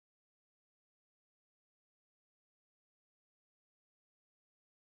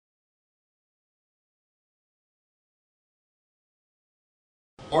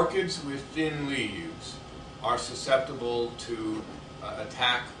Orchids with thin leaves are susceptible to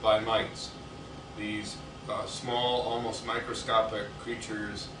attack by mites. These small, almost microscopic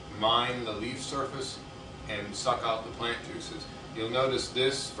creatures mine the leaf surface and suck out the plant juices. You'll notice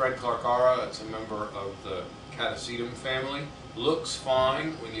this Fred Clarkara, it's a member of the Catasetum family, looks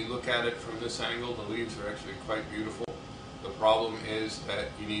fine when you look at it from this angle. The leaves are actually quite beautiful. The problem is that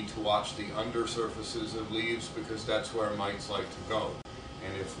you need to watch the undersurfaces of leaves because that's where mites like to go.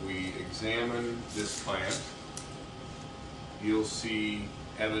 And if we examine this plant, you'll see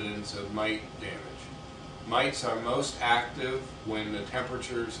evidence of mite damage. Mites are most active when the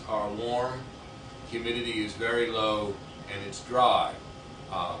temperatures are warm, humidity is very low, and it's dry.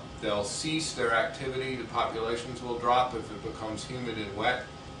 They'll cease their activity, the populations will drop if it becomes humid and wet.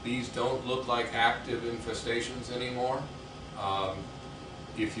 These don't look like active infestations anymore.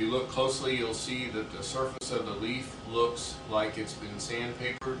 If you look closely, you'll see that the surface of the leaf looks like it's been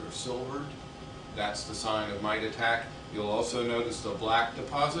sandpapered or silvered. That's the sign of mite attack. You'll also notice the black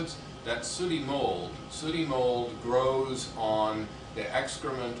deposits. That's sooty mold. Sooty mold grows on the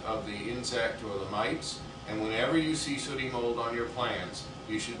excrement of the insect or the mites, and whenever you see sooty mold on your plants,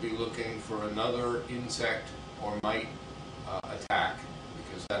 you should be looking for another insect or mite attack,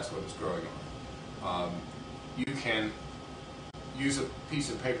 because that's what it's growing on. You can use a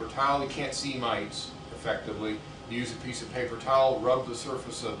piece of paper towel. You can't see mites effectively. Use a piece of paper towel, rub the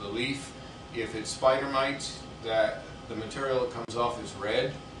surface of the leaf. If it's spider mites, the material that comes off is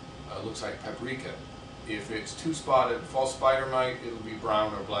red. Looks like paprika. If it's two-spotted false spider mite, it'll be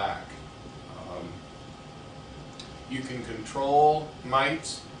brown or black. You can control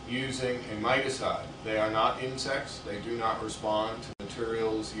mites using a miticide. They are not insects. They do not respond to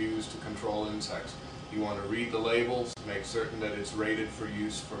materials used to control insects. You want to read the labels to make certain that it's rated for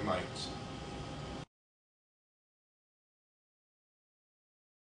use for mites.